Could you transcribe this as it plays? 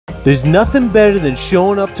There's nothing better than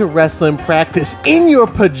showing up to wrestling practice in your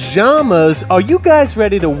pajamas. Are you guys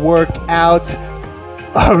ready to work out?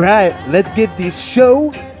 All right, let's get this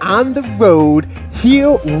show on the road.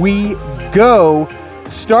 Here we go.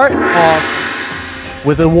 Start off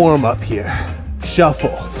with a warm-up here.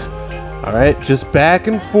 Shuffles. All right, just back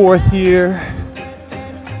and forth here.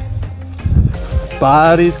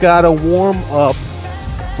 Body's got to warm up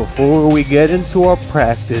before we get into our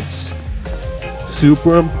practice.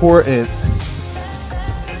 Super important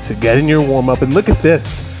to get in your warm-up. And look at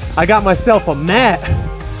this. I got myself a mat.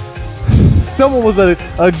 Someone was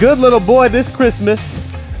a good little boy this Christmas.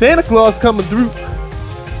 Santa Claus coming through.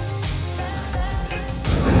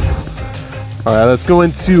 All right, let's go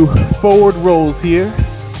into forward rolls here.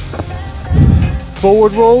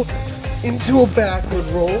 Forward roll into a backward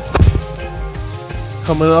roll.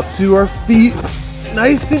 Coming up to our feet.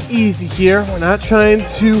 Nice and easy here. We're not trying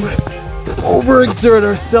to overexert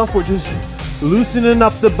ourselves. We're just loosening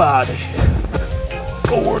up the body.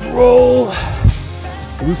 Forward roll.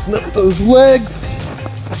 Loosen up those legs.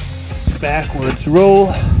 Backwards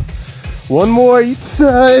roll. One more each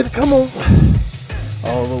side. Come on.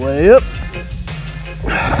 All the way up.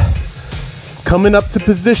 Coming up to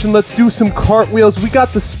position. Let's do some cartwheels. We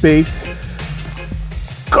got the space.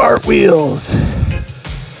 Cartwheels.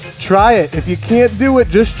 Try it. If you can't do it,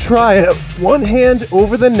 just try it. One hand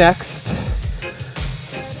over the next.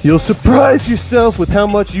 You'll surprise yourself with how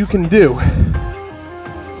much you can do.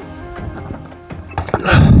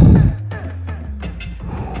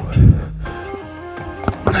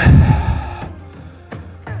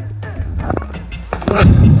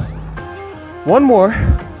 One more.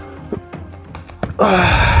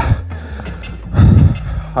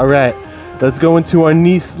 All right, let's go into our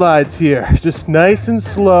knee slides here. Just nice and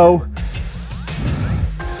slow.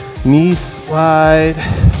 Knee slide,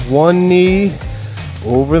 one knee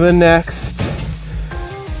over the next.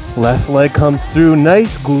 Left leg comes through.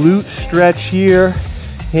 Nice glute stretch here.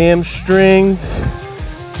 Hamstrings.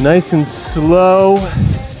 Nice and slow.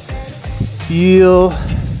 Feel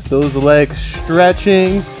those legs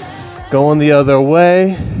stretching. Going the other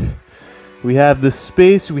way. We have the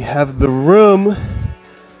space. We have the room.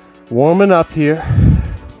 Warming up here.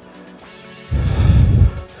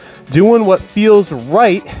 Doing what feels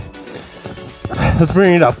right. Let's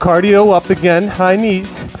bring it up. Cardio up again. High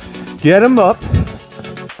knees. Get them up.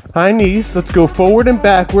 High knees. Let's go forward and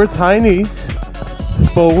backwards. High knees.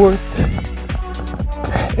 Forwards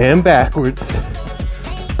and backwards.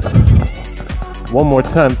 One more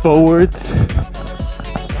time. Forwards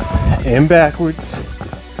and backwards.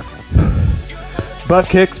 Butt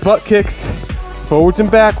kicks. Butt kicks. Forwards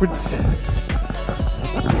and backwards.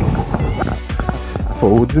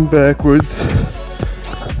 Forwards and backwards.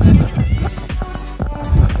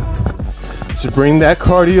 Just bring that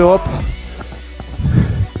cardio up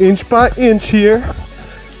inch by inch here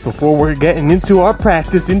before we're getting into our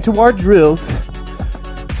practice, into our drills.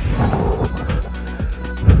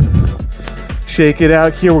 Shake it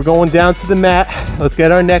out here. We're going down to the mat. Let's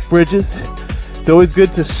get our neck bridges. It's always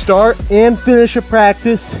good to start and finish a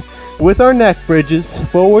practice with our neck bridges.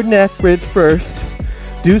 Forward neck bridge first.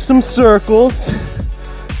 Do some circles.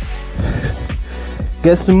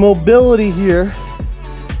 Get some mobility here.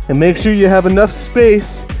 And make sure you have enough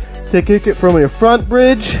space to kick it from your front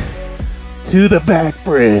bridge to the back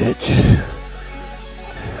bridge.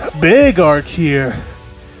 Big arch here.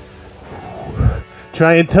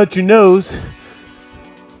 Try and touch your nose.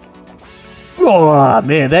 Oh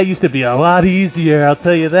man, that used to be a lot easier, I'll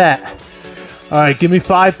tell you that. All right, give me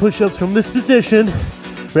 5 push-ups from this position.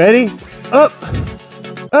 Ready? Up,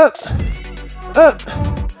 up, up,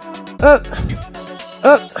 up,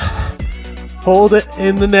 up. Hold it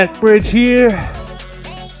in the neck bridge here.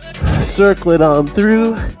 Circle it on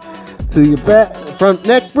through to your back, front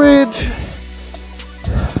neck bridge.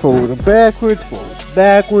 Forward and backwards,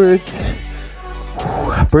 backwards.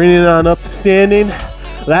 Bring it on up to standing.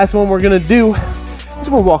 Last one we're gonna do is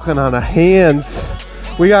we're walking on our hands.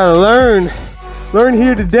 We gotta learn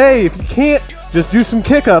here today. If you can't, just do some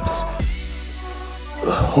kick-ups.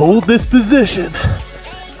 Hold this position.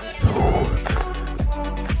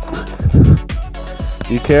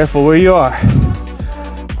 Be careful where you are.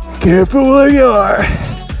 Careful where you are.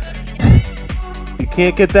 If you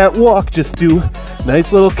can't get that walk, just do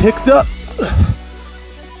nice little kicks up.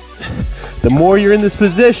 The more you're in this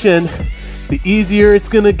position, the easier it's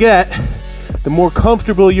gonna get, the more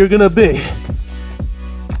comfortable you're gonna be.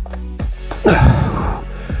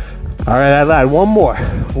 All right, I lied. One more.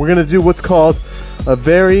 We're gonna do what's called a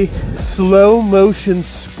very slow motion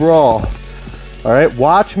sprawl. All right,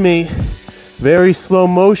 watch me. Very slow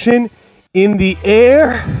motion in the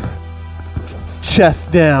air.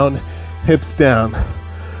 chest down, hips down.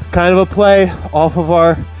 Kind of a play off of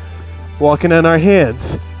our walking on our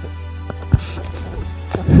hands.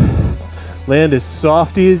 Land as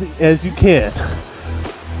softy as you can.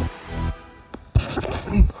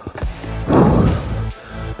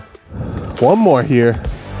 One more here.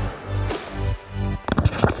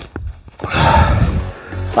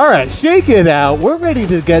 All right, shake it out. We're ready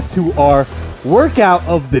to get to our workout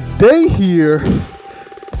of the day here.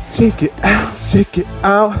 Shake it out, shake it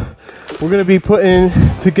out. We're gonna be putting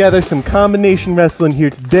together some combination wrestling here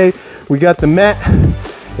today. We got the mat,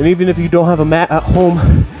 and even if you don't have a mat at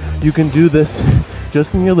home, you can do this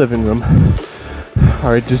just in your living room.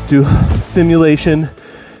 All right, just do simulation.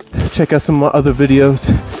 Check out some other videos.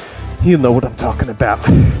 You know what I'm talking about.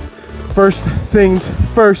 First things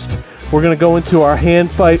first, we're gonna go into our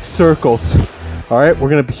hand fight circles. All right, we're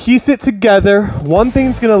gonna piece it together. One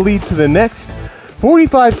thing's gonna lead to the next.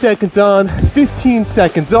 45 seconds on, 15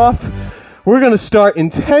 seconds off. We're gonna start in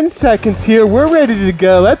 10 seconds here. We're ready to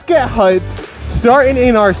go. Let's get hyped. Starting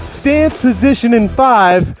in our stance position in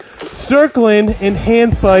 5, circling and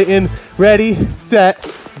hand fighting. Ready, set,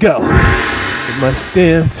 go. In my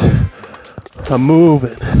stance, I'm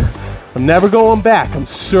moving. I'm never going back. I'm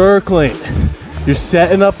circling. You're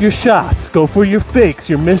setting up your shots. Go for your fakes,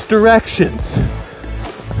 your misdirections.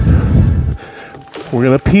 We're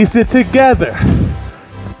gonna piece it together.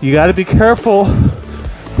 You gotta be careful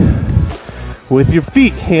with your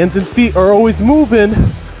feet. Hands and feet are always moving,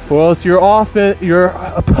 or else your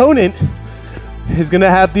opponent is gonna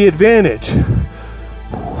have the advantage.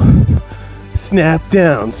 Snap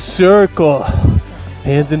down, circle.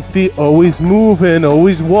 Hands and feet always moving,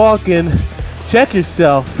 always walking. Check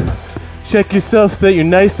yourself. Check yourself that you're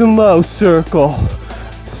nice and low. Circle,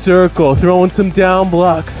 circle, throwing some down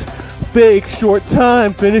blocks. Fake, short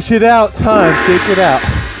time, finish it out, time, shake it out.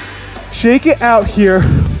 Shake it out here.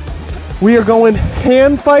 We are going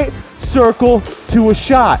hand fight, circle to a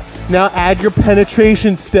shot. Now add your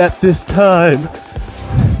penetration step this time.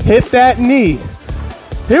 Hit that knee.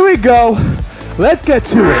 Here we go. Let's get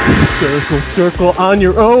to it. Circle, circle on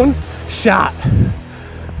your own. Shot.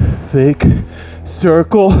 Fake,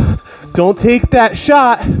 circle. Don't take that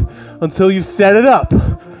shot until you've set it up.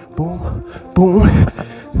 Boom, boom.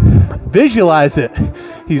 Visualize it.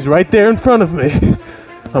 He's right there in front of me.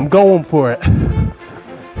 I'm going for it.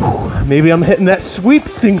 Maybe I'm hitting that sweep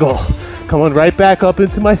single. Coming right back up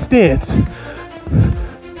into my stance.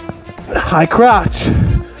 High crotch.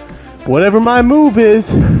 Whatever my move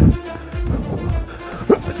is.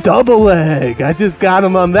 Double leg. I just got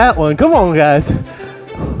him on that one. Come on, guys.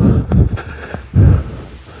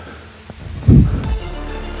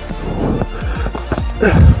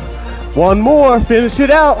 One more. Finish it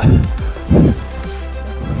out.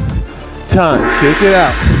 Time. Shake it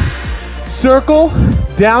out. Circle,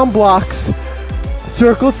 down blocks.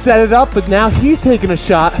 Circle, set it up, but now he's taking a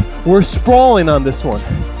shot. We're sprawling on this one.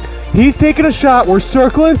 He's taking a shot. We're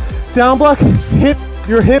circling, down block, hit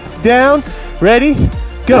your hips down. Ready?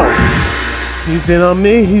 Go. He's in on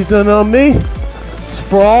me. He's in on me.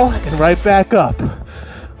 Sprawl and right back up.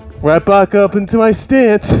 Right back up into my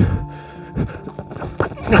stance.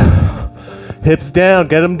 Hips down.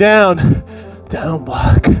 Get him down. Down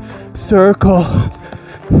block. Circle.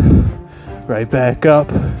 Right back up.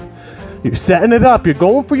 You're setting it up. You're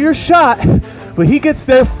going for your shot. But he gets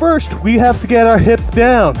there first. We have to get our hips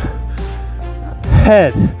down.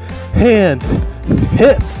 Head, hands,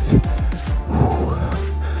 hips.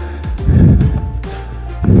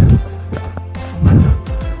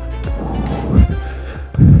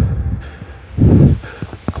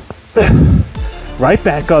 Right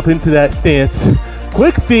back up into that stance.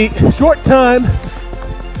 Quick feet, short time.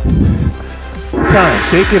 Time,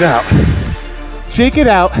 shake it out. Shake it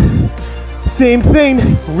out. Same thing,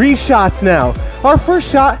 reshots now. Our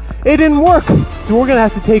first shot, it didn't work. So we're gonna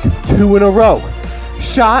have to take 2 in a row.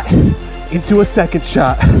 Shot into a second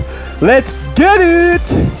shot. Let's get it!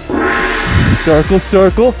 Circle,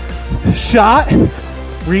 circle, shot,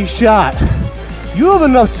 reshot. You have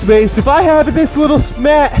enough space. If I have this little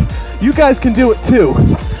mat, you guys can do it too.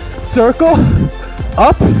 Circle,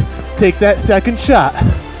 up, take that second shot.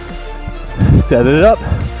 Set it up.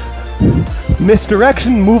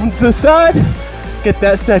 Misdirection, moving to the side. Get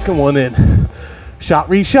that second one in. Shot,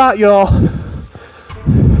 reshot, y'all.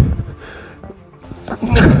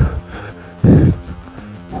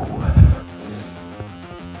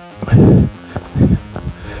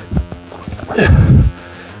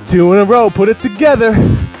 Two in a row, put it together.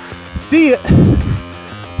 See it.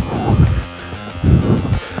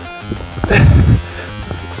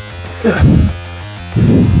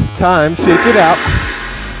 Time, shake it out.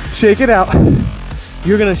 Shake it out.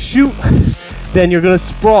 you're gonna shoot, then you're gonna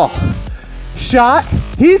sprawl. Shot,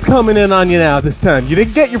 he's coming in on you now this time. You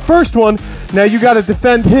didn't get your first one, now you gotta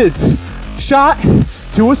defend his. Shot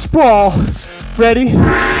to a sprawl. Ready,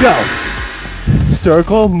 go.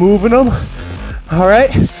 Circle, moving them. All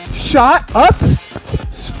right, shot, up,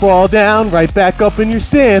 sprawl down, right back up in your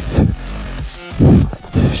stance.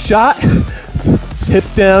 Shot,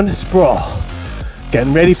 hips down, sprawl.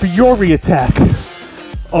 Getting ready for your re-attack.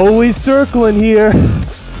 Always circling here.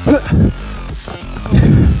 All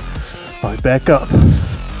right, back up.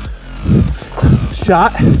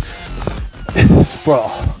 Shot, sprawl.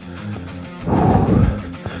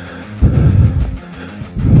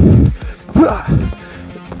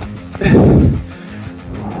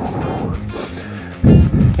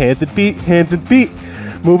 Hands and feet.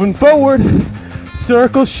 Moving forward.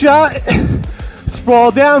 Circle, shot.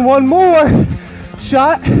 Sprawl down, one more.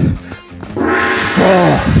 Shot.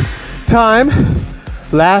 Sprawl. Time.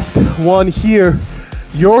 Last one here.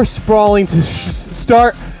 You're sprawling to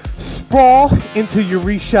start. Sprawl into your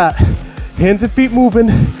reshot. Hands and feet moving.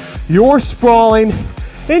 You're sprawling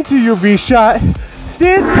into your reshot.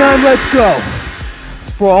 Stance time, let's go.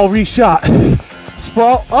 Sprawl, reshot.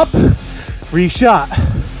 Sprawl up, reshot.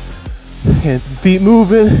 Hands and feet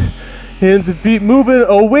moving. Hands and feet moving.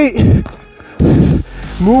 Oh, wait.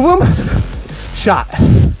 Move them. Shot.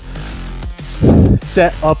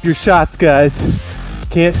 Set up your shots, guys.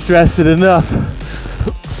 Can't stress it enough.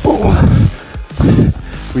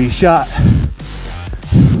 Reshot.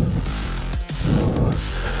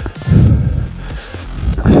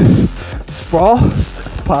 Sprawl.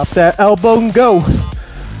 Pop that elbow and go.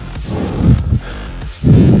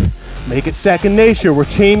 Make it second nature. We're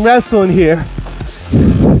chain wrestling here.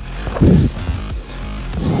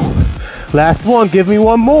 Last one. Give me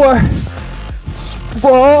one more.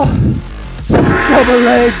 Sprawl. Double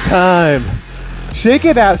leg time. Shake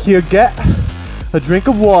it out here. Get a drink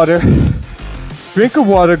of water. Drink of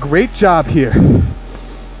water. Great job here.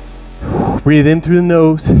 Breathe in through the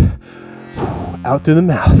nose. Out through the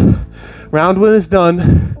mouth. Round one is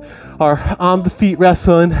done. Our on the feet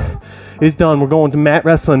wrestling is done. We're going to mat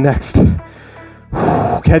wrestling next.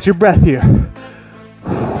 Catch your breath here.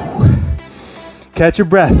 Catch your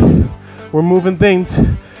breath. We're moving things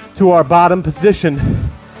to our bottom position.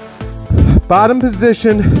 Bottom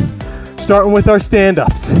position, starting with our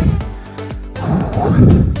stand-ups.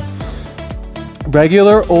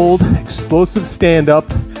 Regular, old, explosive stand-up.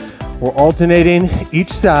 We're alternating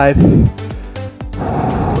each side.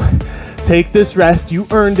 Take this rest. You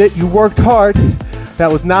earned it. You worked hard. That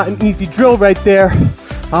was not an easy drill right there.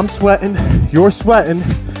 I'm sweating. You're sweating.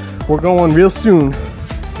 We're going real soon.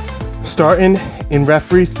 Starting in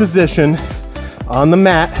referee's position on the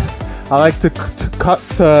mat. I like to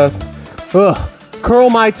curl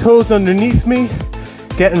my toes underneath me.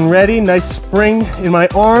 Getting ready. Nice spring in my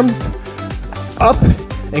arms. Up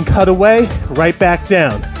and cut away. Right back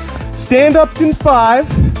down. Stand ups in 5,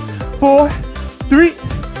 4, 3,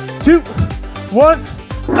 2, 1,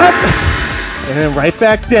 up, and then right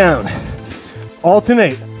back down.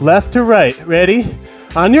 Alternate, left to right. Ready?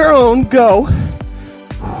 On your own, go.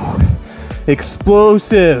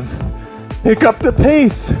 Explosive. Pick up the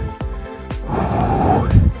pace.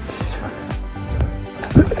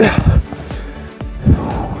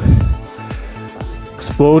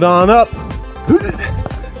 Explode on up.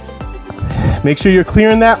 Make sure you're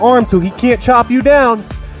clearing that arm so he can't chop you down.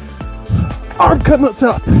 Arm comes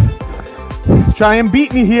up. Try and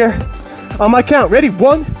beat me here on my count. Ready?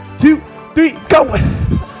 1, 2, 3, go.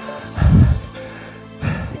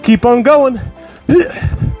 Keep on going.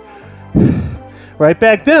 Right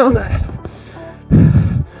back down.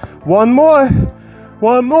 One more.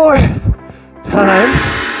 One more.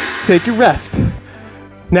 Time. Take your rest.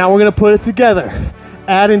 Now we're going to put it together.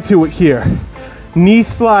 Add into it here. Knee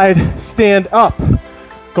slide, stand up.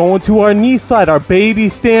 Going to our knee slide, our baby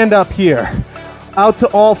stand up here. Out to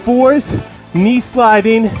all fours, knee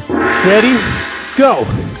sliding. Ready, go.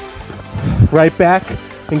 Right back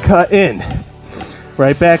and cut in.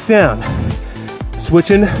 Right back down.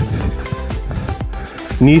 Switching.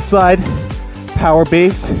 Knee slide, power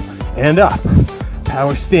base, and up.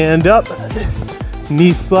 Power stand up.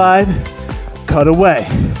 Knee slide, cut away.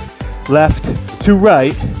 Left to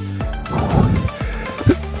right.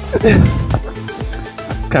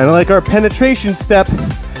 It's kind of like our penetration step.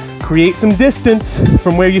 Create some distance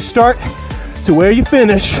from where you start to where you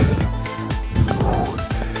finish.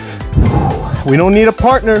 We don't need a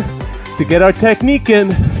partner to get our technique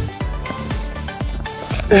in.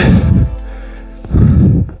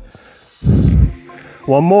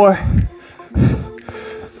 One more.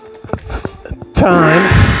 Time.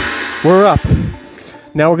 We're up.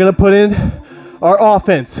 Now we're gonna put in our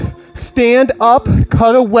offense. Stand up,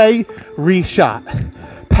 cut away, reshot.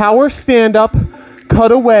 Power stand up,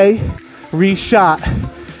 cut away, reshot.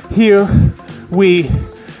 Here we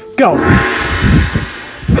go.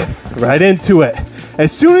 Right into it.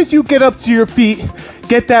 As soon as you get up to your feet,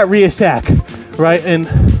 get that re-attack. Right, and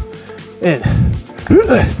in.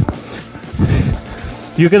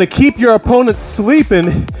 You're gonna keep your opponent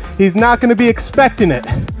sleeping. He's not gonna be expecting it.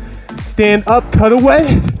 Stand up, cut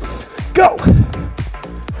away, go.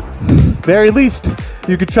 Very least,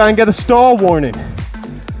 you could try and get a stall warning.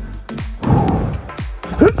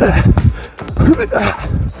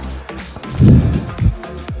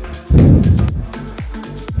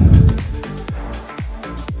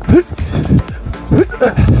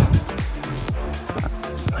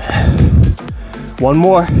 One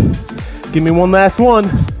more. Give me one last one.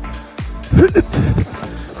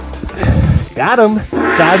 Got him.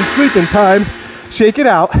 Got him sleeping time. Shake it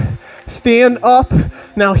out. Stand up.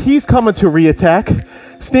 Now he's coming to re-attack.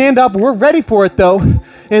 Stand up. We're ready for it though.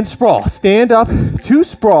 And sprawl. Stand up to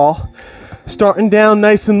sprawl. Starting down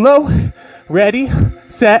nice and low. Ready,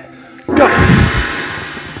 set, go.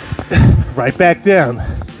 Right back down.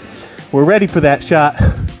 We're ready for that shot.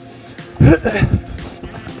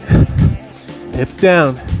 Hips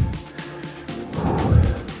down.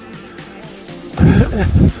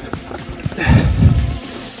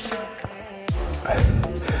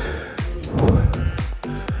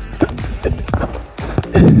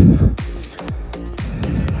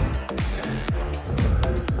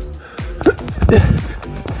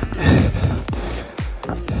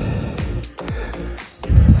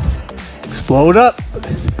 Explode up.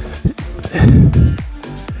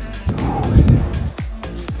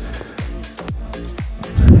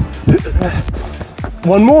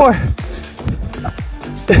 One more.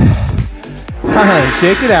 Time.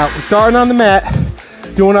 Shake it out. We're starting on the mat,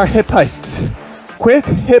 doing our hip heists. Quick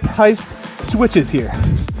hip heist switches here.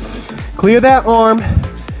 Clear that arm.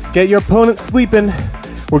 Get your opponent sleeping.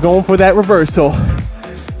 We're going for that reversal.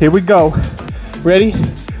 Here we go. Ready?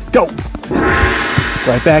 Go.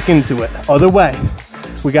 Right back into it. Other way.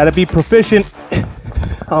 We got to be proficient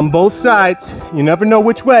on both sides. You never know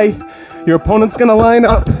which way your opponent's going to line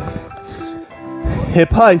up. Hip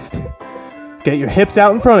heist. Get your hips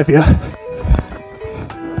out in front of you.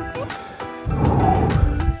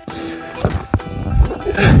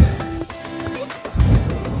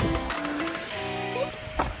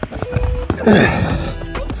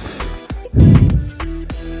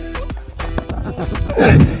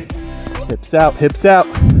 Hips out, hips out.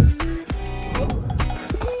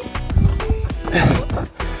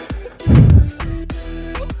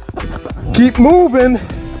 Keep moving.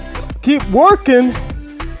 Keep working.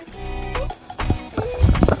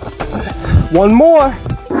 One more.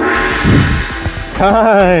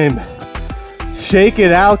 Time. Shake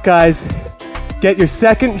it out, guys. Get your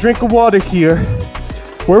second drink of water here.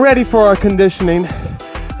 We're ready for our conditioning.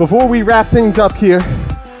 Before we wrap things up here,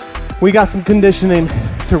 we got some conditioning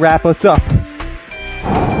to wrap us up.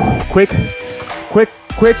 Quick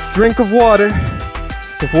drink of water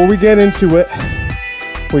before we get into it.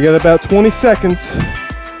 We got about 20 seconds.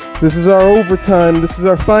 This is our overtime. This is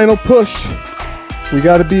our final push. We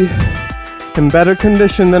got to be in better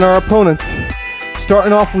condition than our opponents.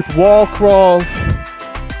 Starting off with wall crawls.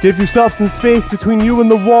 Give yourself some space between you and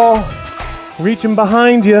the wall. Reaching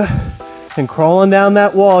behind you and crawling down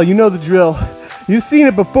that wall. You know the drill. You've seen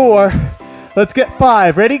it before. Let's get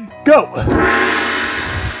 5. Ready? Go!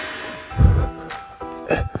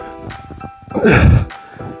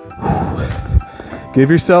 Give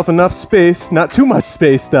yourself enough space. Not too much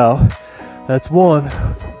space though. That's 1.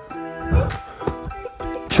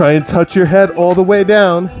 Try and touch your head all the way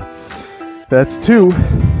down. That's 2.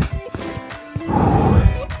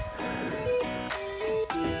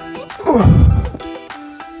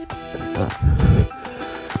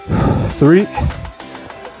 3.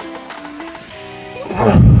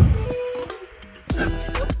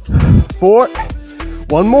 4.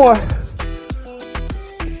 One more.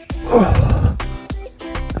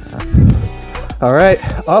 All right,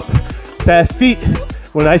 up, fast feet.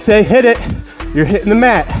 When I say hit it, you're hitting the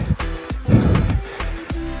mat.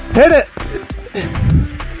 Hit it.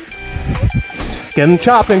 Get them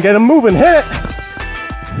chopping, get them moving, hit it.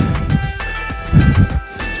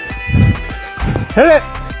 Hit it.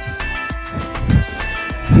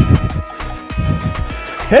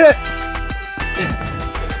 Hit it.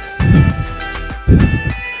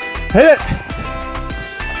 Hit it.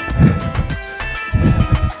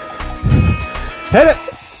 Hit it.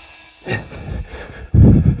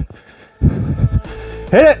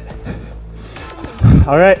 Hit it.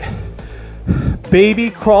 All right.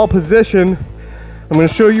 baby crawl position. I'm gonna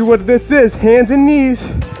show you what this is. Hands and knees.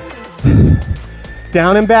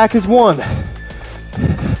 Down and back is 1.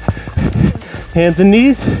 Hands and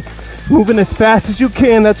knees. Moving as fast as you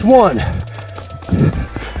can, that's 1.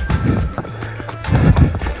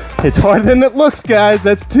 It's harder than it looks, guys,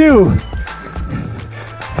 that's 2.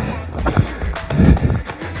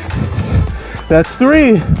 That's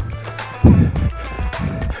 3.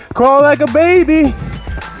 Crawl like a baby.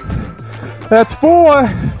 That's 4.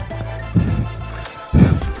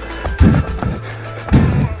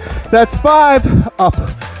 That's 5. Up.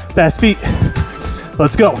 Fast feet.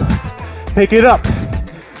 Let's go. Pick it up.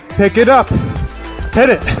 Pick it up. Hit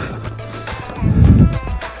it.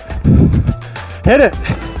 Hit it.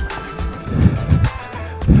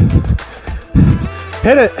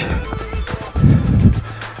 Hit it.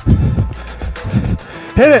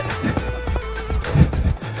 Hit it.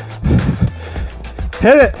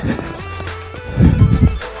 Hit it.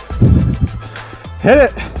 Hit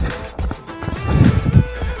it.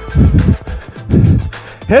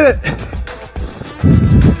 Hit it.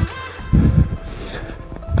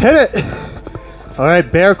 Hit it. All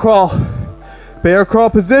right, bear crawl. Bear crawl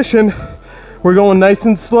position. We're going nice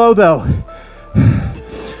and slow though.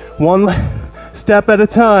 1 step at a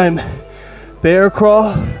time. Bear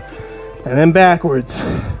crawl and then backwards.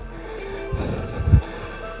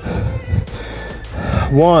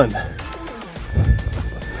 1.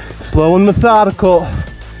 Slow and methodical.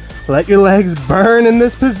 Let your legs burn in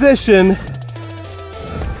this position.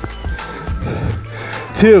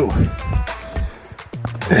 2.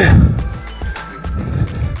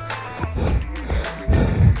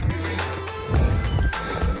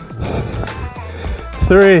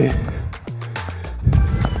 3.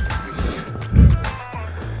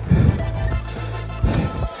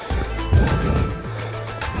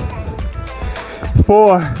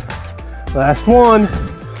 4. Last 1.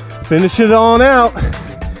 Finish it on out.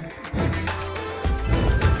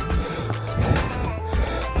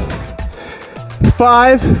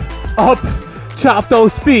 5. Up. Chop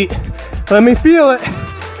those feet. Let me feel it.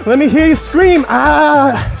 Let me hear you scream.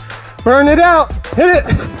 Ah. Burn it out. Hit it.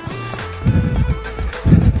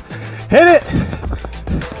 Hit it.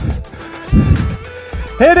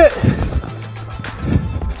 Hit it.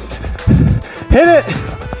 Hit it.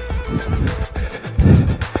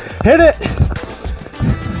 Hit it.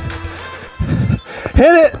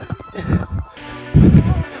 Hit it.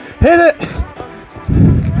 Hit it.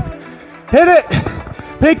 Hit it.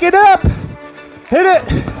 Pick it up. Hit it.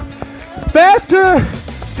 Faster.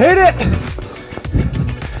 Hit it.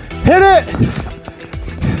 Hit it.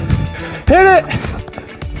 Hit it.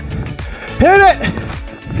 Hit it.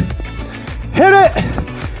 Hit it.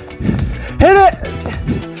 Hit it.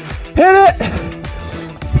 Hit it.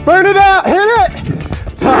 Burn it out. Hit it.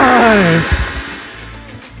 Time.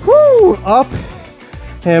 Woo. Up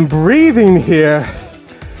and breathing here.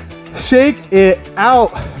 Shake it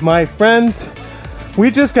out, my friends.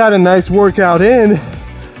 We just got a nice workout in.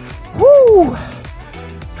 Woo.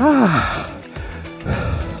 Ah.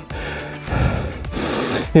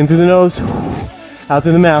 In through the nose, out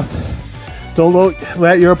through the mouth. Don't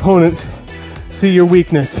let your opponent see your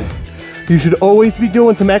weakness. You should always be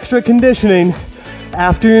doing some extra conditioning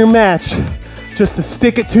after your match just to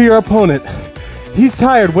stick it to your opponent. He's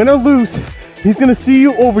tired, win or lose. He's gonna see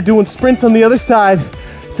you overdoing sprints on the other side,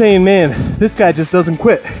 saying, man, this guy just doesn't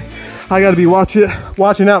quit. I gotta be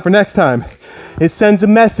watching out for next time. It sends a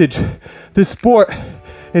message. This sport,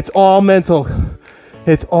 it's all mental.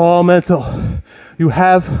 It's all mental. You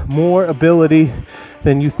have more ability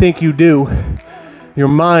than you think you do. Your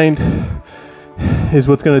mind is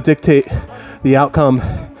what's gonna dictate the outcome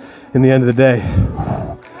in the end of the day.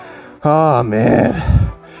 Oh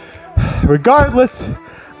man. Regardless,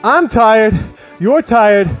 I'm tired, you're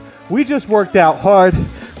tired, we just worked out hard.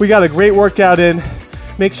 We got a great workout in.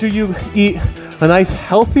 Make sure you eat a nice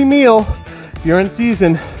healthy meal. If you're in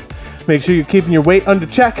season, make sure you're keeping your weight under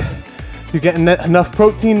check. You're getting enough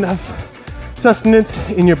protein, enough sustenance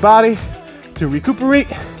in your body to recuperate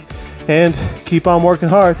and keep on working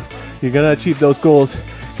hard. You're gonna achieve those goals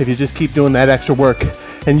if you just keep doing that extra work.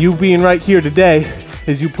 And you being right here today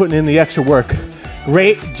is you putting in the extra work.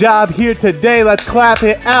 Great job here today. Let's clap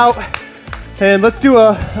it out. And let's do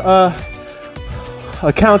a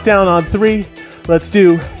countdown on 3. Let's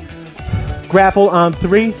do grapple on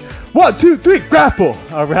 3. 1, 2, 3, grapple.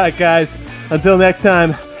 All right, guys. Until next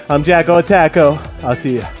time, I'm Jacko Attacko. I'll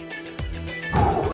see you.